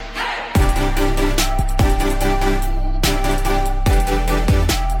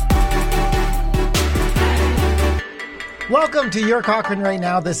Welcome to Your Cochrane Right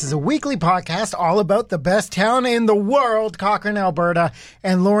Now. This is a weekly podcast all about the best town in the world, Cochrane, Alberta.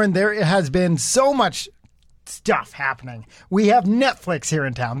 And Lauren, there has been so much stuff happening. We have Netflix here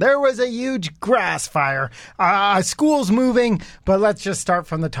in town. There was a huge grass fire. School's moving, but let's just start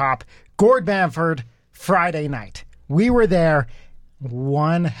from the top. Gord Bamford, Friday night. We were there.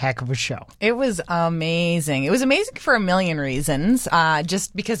 One heck of a show. It was amazing. It was amazing for a million reasons.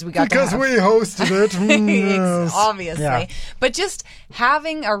 Just because we got we hosted it. Yes. Obviously. Yeah. But just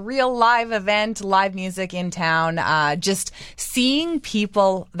having a real live event, live music in town, just seeing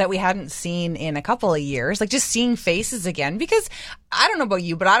people that we hadn't seen in a couple of years, like just seeing faces again, because I don't know about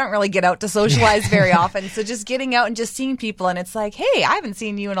you, but I don't really get out to socialize very often. So just getting out and just seeing people, and it's like, hey, I haven't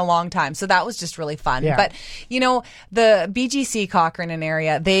seen you in a long time. So that was just really fun. Yeah. But, you know, the BGC Cochrane and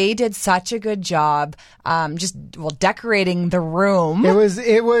area, they did such a good job decorating the room.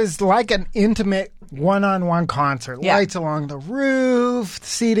 It was like an intimate one-on-one concert. Yeah. Lights along the roof. The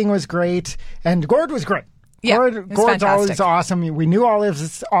seating was great. And Gord was great. Yeah, Gord's always awesome. We knew all of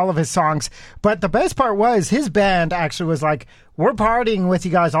his songs. But the best part was his band actually was like, we're partying with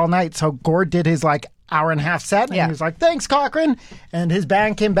you guys all night. So Gord did his like hour and a half set. And he was like, thanks, Cochrane. And his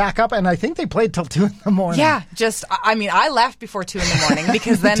band came back up. And I think they played till 2 a.m. Yeah, I left before 2 a.m.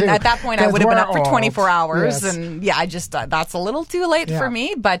 because then at that point I would have been up for 24 hours. Yes. And yeah, that's a little too late for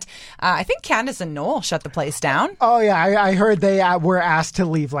me. But I think Candace and Noel shut the place down. Oh, yeah. I heard they were asked to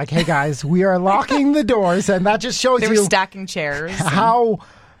leave. Like, hey, guys, we are locking the doors. And that just shows They were you stacking chairs. How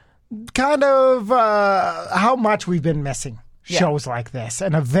much we've been missing. Shows like this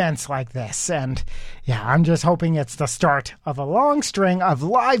and events like this. And yeah, I'm just hoping it's the start of a long string of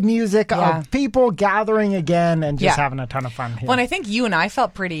live music, of people gathering again and just having a ton of fun here. Well, and I think you and I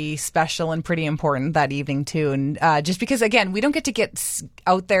felt pretty special and pretty important that evening too. And just because, again, we don't get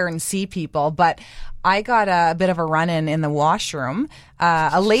out there and see people, but I got a bit of a run-in in the washroom.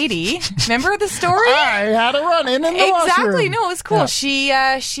 A lady, remember the story? I had a run-in in the washroom. Exactly. No, it was cool.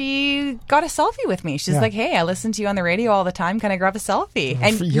 Yeah. She got a selfie with me. She's like, hey, I listen to you on the radio all the time. Can I grab a selfie?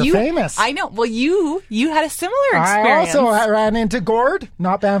 And you're famous. I know. Well, you had a similar experience. I also ran into Gord,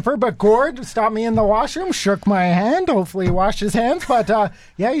 not Bamford, but Gord stopped me in the washroom, shook my hand. Hopefully he washed his hands. But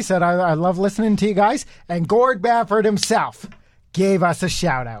he said, I love listening to you guys. And Gord Bamford himself gave us a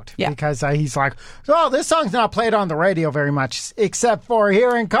shout out because he's like, oh, this song's not played on the radio very much except for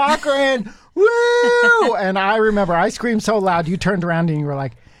here in Cochrane. Woo! And I remember I screamed so loud, you turned around and you were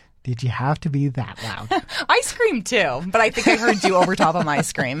like, did you have to be that loud? I screamed too, but I think I heard you over top of my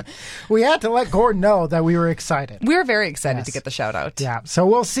scream. We had to let Gordon know that we were excited. We were very excited to get the shout out. Yeah, so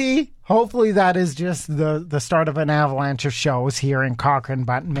we'll see. Hopefully that is just the start of an avalanche of shows here in Cochrane,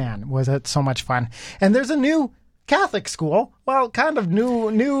 but man, was it so much fun. And there's a new Catholic school, kind of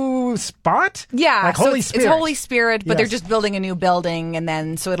new spot. Yeah, like Holy Spirit. It's Holy Spirit, but they're just building a new building, and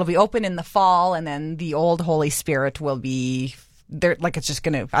then so it'll be open in the fall, and then the old Holy Spirit will be there. Like it's just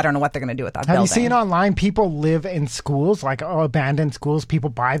gonna. I don't know what they're gonna do with that. Have building. you seen online people live in schools, like abandoned schools? People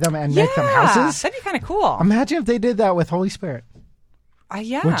buy them and make them houses. That'd be kind of cool. Imagine if they did that with Holy Spirit.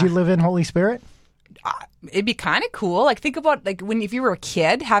 Yeah. Would you live in Holy Spirit? It'd be kind of cool. Like think about if you were a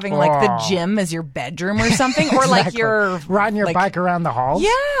kid having like the gym as your bedroom or something, or like you're riding your bike around the halls.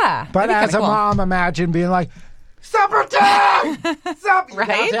 Yeah, but as a mom, imagine being like, supper time, supper.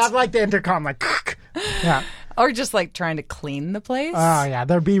 Right? You have like the intercom, like, yeah. Or just like trying to clean the place. Oh, yeah.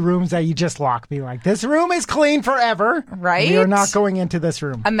 There'd be rooms that you just lock. Be like, this room is clean forever. Right? You're not going into this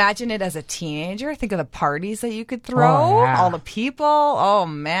room. Imagine it as a teenager. Think of the parties that you could throw. All the people. Oh,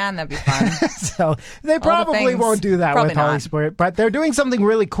 man, that'd be fun. So they probably won't do that with Holy Spirit. But they're doing something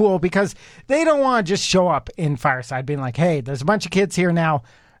really cool because they don't want to just show up in Fireside being like, hey, there's a bunch of kids here now.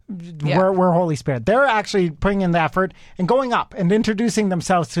 We're Holy Spirit. They're actually putting in the effort and going up and introducing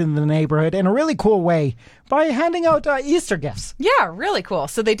themselves to the neighborhood in a really cool way by handing out Easter gifts. Yeah, really cool.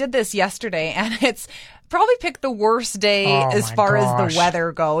 So they did this yesterday, and it's probably picked the worst day as far as the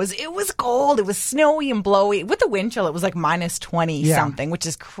weather goes. It was cold. It was snowy and blowy. With the wind chill, it was like minus 20 something, which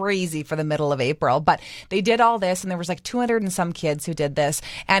is crazy for the middle of April. But they did all this, and there was like 200 and some kids who did this.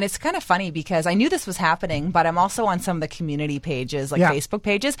 And it's kind of funny because I knew this was happening, but I'm also on some of the community pages, like Facebook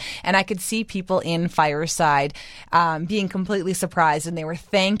pages, and I could see people in Fireside being completely surprised, and they were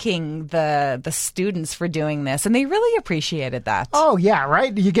thanking the students for doing this, and they really appreciated that. Oh, yeah,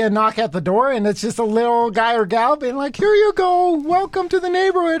 right? You get a knock at the door, and it's just a little guy or gal being like, here you go, welcome to the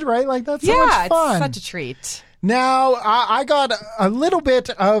neighborhood, right? Like, that's so much fun. It's such a treat. Now, I got a little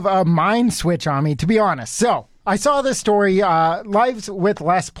bit of a mind switch on me, to be honest. So, I saw this story, Lives with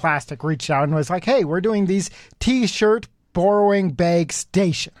Less Plastic reached out and was like, hey, we're doing these T-shirt borrowing bag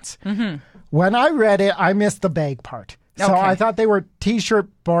stations. Mm-hmm. When I read it, I missed the bag part. So I thought they were T-shirt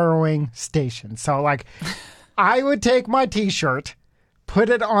borrowing stations. So like I would take my T-shirt, put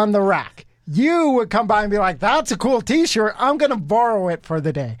it on the rack. You would come by and be like, that's a cool T-shirt. I'm going to borrow it for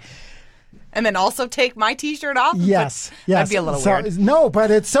the day. And then also take my T-shirt off? Yes. That'd be a little weird. No,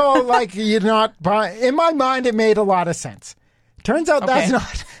 but it's so like you're not... In my mind, it made a lot of sense. Turns out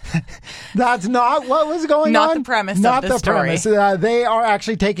that's not what was going on. Not the premise of the story. They are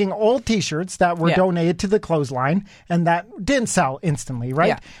actually taking old T-shirts that were donated to the clothesline and that didn't sell instantly, right?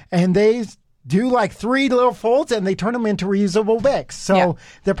 Yeah. And they do like 3 little folds and they turn them into reusable bags. So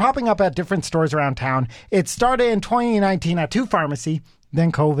they're popping up at different stores around town. It started in 2019 at 2 Pharmacy.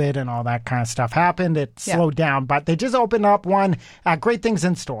 Then COVID and all that kind of stuff happened. It slowed down, but they just opened up one at Great Things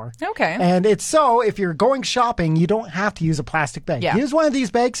in Store. Okay. And it's so if you're going shopping, you don't have to use a plastic bag. Yeah. Use one of these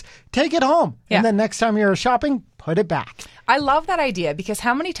bags, take it home. Yeah. And then next time you're shopping, put it back. I love that idea because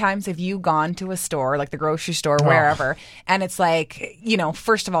how many times have you gone to a store, like the grocery store, wherever, and it's like,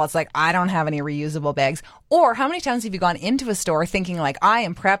 first of all, it's like, I don't have any reusable bags. Or how many times have you gone into a store thinking like, I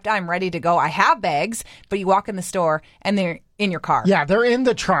am prepped, I'm ready to go, I have bags, but you walk in the store and they're in your car. Yeah, they're in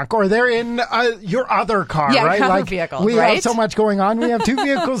the trunk or they're in your other car, right? Your like vehicle, we have so much going on. We have 2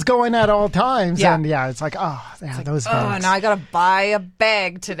 vehicles going at all times. And it's like, those bags. Oh, now I got to buy a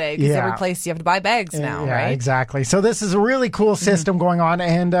bag today because every place you have to buy bags now, right? Yeah, exactly. So this is a really cool system going on.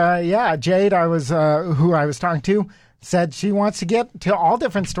 And Jade, who I was talking to, said she wants to get to all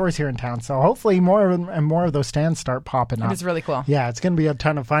different stores here in town. So hopefully more and more of those stands start popping up. It's really cool. Yeah, it's going to be a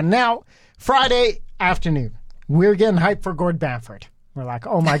ton of fun. Now, Friday afternoon, we're getting hyped for Gord Bamford. We're like,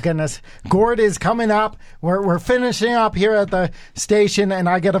 oh my goodness, Gord is coming up. We're finishing up here at the station, and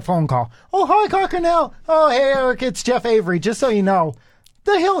I get a phone call. Oh, hi, Cochrane. Oh, hey, Eric, it's Jeff Avery. Just so you know,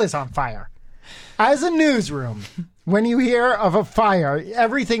 the hill is on fire. As a newsroom, when you hear of a fire,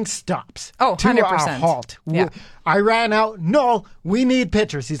 everything stops. Oh, 100%. To a halt. Yeah. I ran out. No, we need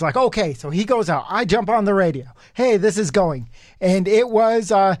pictures. He's like, okay. So he goes out. I jump on the radio. Hey, this is going. And it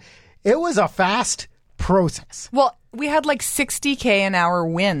was a fast process. Well, we had like 60 an hour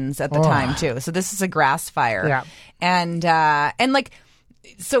winds at the time too. So this is a grass fire. Yeah. And like,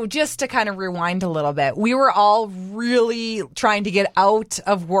 so just to kind of rewind a little bit, we were all really trying to get out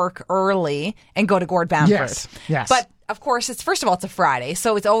of work early and go to Gord Bamford. Yes. But of course, first of all, it's a Friday,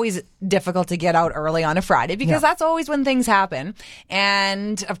 so it's always difficult to get out early on a Friday because that's always when things happen.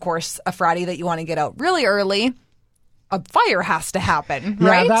 And of course, a Friday that you want to get out really early, a fire has to happen,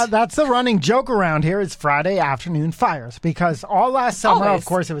 right? Yeah, that's the running joke around here is Friday afternoon fires because all last summer, of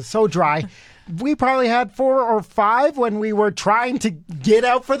course, it was so dry. We probably had 4 or 5 when we were trying to get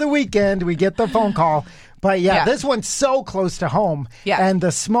out for the weekend. We get the phone call. But this one's so close to home. Yeah. And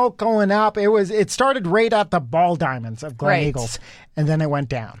the smoke going up, it started right at the ball diamonds of Glen Eagles. And then it went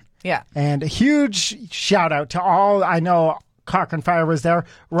down. Yeah. And a huge shout out to all, I know Cochrane Fire was there.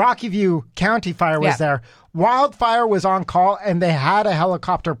 Rocky View County Fire was there. Wildfire was on call and they had a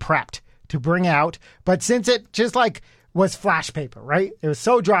helicopter prepped to bring out. But since it just was flash paper, right? It was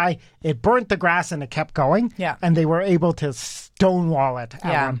so dry, it burnt the grass and it kept going. Yeah. And they were able to stonewall it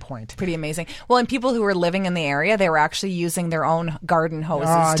at one point. Pretty amazing. Well, and people who were living in the area, they were actually using their own garden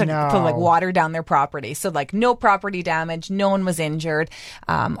hoses to water down their property. So no property damage, no one was injured.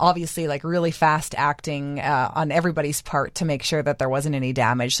 Obviously really fast acting on everybody's part to make sure that there wasn't any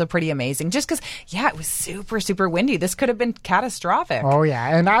damage. So pretty amazing. Just because, it was super, super windy. This could have been catastrophic. Oh,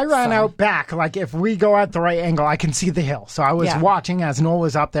 yeah. And I ran out back. If we go at the right angle, I can see the hill. So I was watching as Noel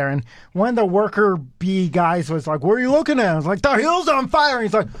was up there. And one of the worker bee guys was like, what are you looking at? I was like, the hill's on fire. And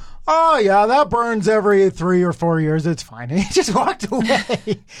he's like, oh, yeah, that burns every 3 or 4 years. It's fine. And he just walked away.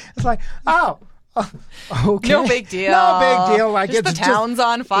 It's like, oh, okay. No big deal. No big deal. Just the town's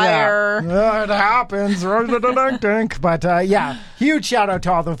on fire. Yeah, it happens. But huge shout out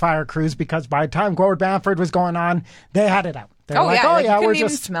to all the fire crews because by the time Gord Bamford was going on, they had it out. You couldn't even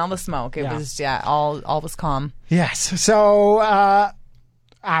smell the smoke. It was, all was calm. Yes. So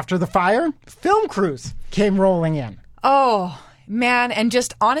after the fire, film crews came rolling in. Oh, man. And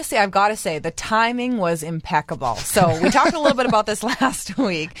just honestly, I've got to say, the timing was impeccable. So we talked a little bit about this last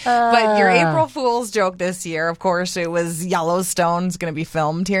week. But your April Fool's joke this year, of course, it was Yellowstone's going to be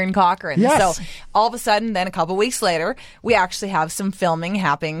filmed here in Cochrane. Yes. So all of a sudden, then a couple weeks later, we actually have some filming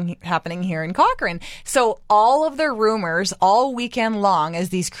happening here in Cochrane. So all of the rumors all weekend long as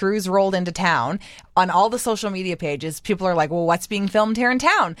these crews rolled into town, on all the social media pages, people are like, well, what's being filmed here in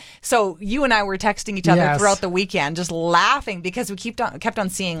town? So you and I were texting each other throughout the weekend, just laughing because we kept on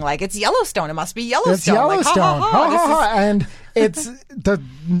seeing it's Yellowstone. It must be Yellowstone. It's Yellowstone. And it's the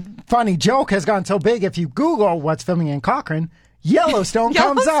funny joke has gotten so big. If you Google what's filming in Cochrane, Yellowstone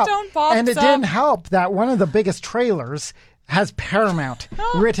comes up. Pops and it up. didn't help that one of the biggest trailers has Paramount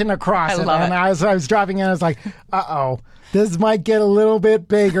written across it. love And it. I was driving in, I was like, uh-oh, this might get a little bit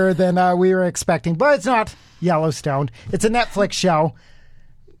bigger than we were expecting. But it's not Yellowstone. It's a Netflix show.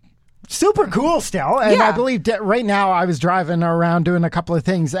 Super cool still. And Yeah. I believe right now I was driving around doing a couple of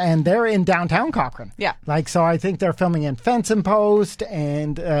things, and they're in downtown Cochrane. Yeah. So I think they're filming in Fence and Post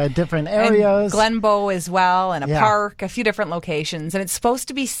and different areas. And Glenbow as well, and a Yeah. park, a few different locations. And it's supposed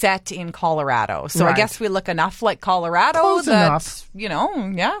to be set in Colorado. So Right. I guess we look enough like Colorado Close that, enough.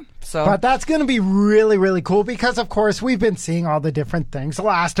 yeah. So But that's going to be really, really cool because, of course, we've been seeing all the different things, The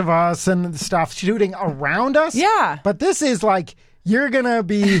Last of Us and stuff shooting around us. Yeah. But this is like, you're going to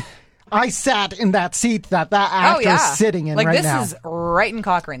be... I sat in that seat that actor's sitting in like right this now. is right in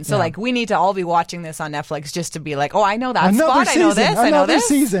Cochrane. So Yeah. like we need to all be watching this on Netflix just to be like, oh, I know that Another spot. I know season, this. I know another this.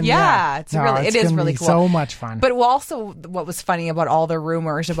 season, yeah. It's No, really it's it is gonna really be cool. so much fun. But also, what was funny about all the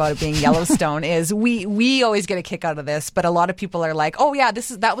rumors about it being Yellowstone is we always get a kick out of this, but a lot of people are like, oh yeah,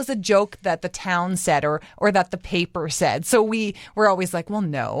 that was a joke that the town said or that the paper said. So we're always like, well,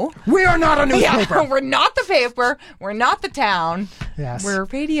 no, We are not a newspaper. yeah, we're not the paper. We're not the town. Yes. We're a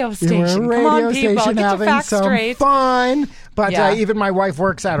radio We're station. a radio Come on, people, station get your having facts some straight. fun. But Yeah. even my wife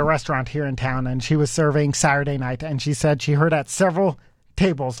works at a restaurant here in town, and she was serving Saturday night, and she said she heard at several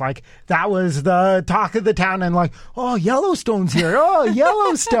tables, like, that was the talk of the town, and like, oh, Yellowstone's here. Oh,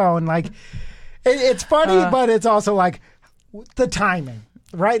 Yellowstone. Like, it's funny, but it's also like the timing.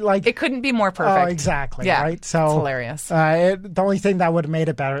 Right, like It couldn't be more perfect. Oh, exactly. Yeah, Right. So it's hilarious. The only thing that would have made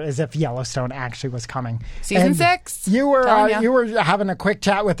it better is if Yellowstone actually was coming. Season And 6. You were Telling ya. you were having a quick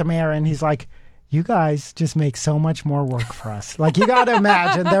chat with the mayor, and he's like, "You guys just make so much more work for us." Like, you got to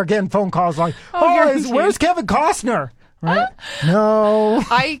imagine they're getting phone calls like, where's Kevin Costner?" Right? No.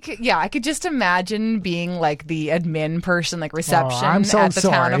 I could just imagine being like the admin person, like reception I'm so at the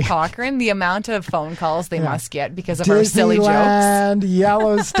town sorry. of Cochrane. The amount of phone calls they must get because of our silly jokes. Disneyland,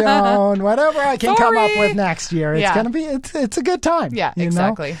 Yellowstone, whatever I can come up Sorry. with next year. It's Yeah. gonna be it's a good time. Yeah, you know?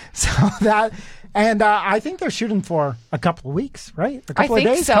 exactly. So that. And I think they're shooting for a couple of weeks, right? A I couple think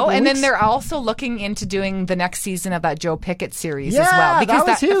of days, so. couple of And then weeks? they're also looking into doing the next season of that Joe Pickett series as Yeah, well. Because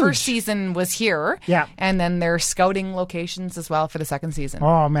that was the huge. first season was here. Yeah. And then they're scouting locations as well for the second season.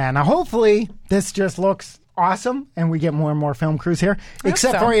 Oh, man. Now, hopefully, this just looks awesome and we get more and more film crews here.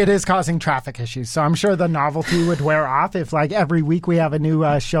 Except so. for it is causing traffic issues. So I'm sure the novelty would wear off if, like, every week we have a new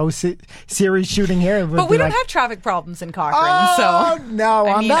show series shooting here. It would But be we don't like, have traffic problems in Cochrane, Oh, so... no.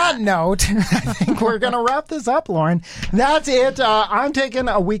 I On mean, that note, I think we're going to wrap this up, Lauren. That's it. I'm taking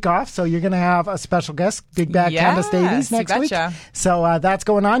a week off, so you're going to have a special guest, Big Bad Candace Davies, you next week. betcha. So that's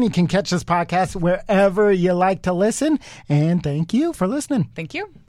going on. You can catch this podcast wherever you like to listen. And thank you for listening. Thank you.